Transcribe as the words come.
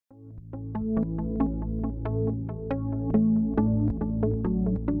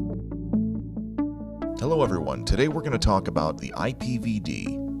Hello everyone, today we're going to talk about the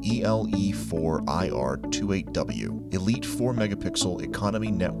IPVD-ELE4IR28W Elite 4 megapixel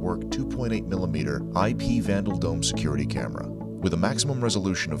Economy Network 2.8mm IP Vandal Dome security camera. With a maximum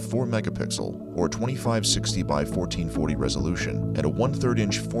resolution of 4 megapixel or 2560 by 1440 resolution and a 1/3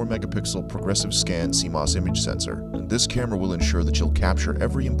 inch 4 megapixel progressive scan CMOS image sensor, this camera will ensure that you'll capture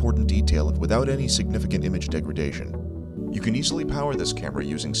every important detail without any significant image degradation. You can easily power this camera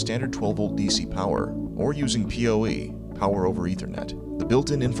using standard 12-volt DC power or using PoE, power over Ethernet. The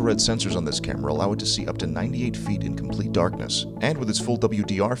built-in infrared sensors on this camera allow it to see up to 98 feet in complete darkness, and with its full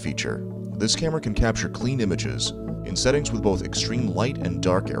WDR feature, this camera can capture clean images in settings with both extreme light and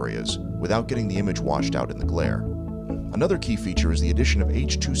dark areas without getting the image washed out in the glare. Another key feature is the addition of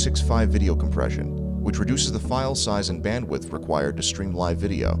H.265 video compression, which reduces the file size and bandwidth required to stream live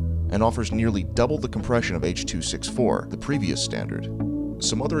video, and offers nearly double the compression of H.264, the previous standard.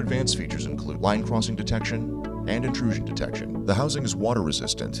 Some other advanced features include line crossing detection and intrusion detection. The housing is water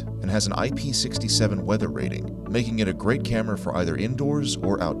resistant and has an IP67 weather rating, making it a great camera for either indoors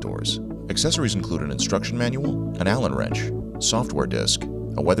or outdoors. Accessories include an instruction manual, an Allen wrench, software disk,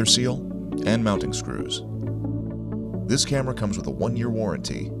 a weather seal, and mounting screws. This camera comes with a 1-year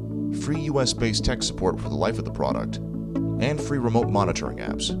warranty, free US-based tech support for the life of the product, and free remote monitoring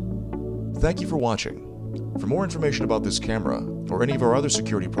apps. Thank you for watching. For more information about this camera or any of our other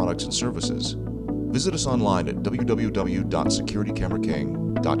security products and services, visit us online at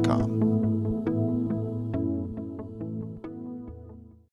www.securitycameraking.com.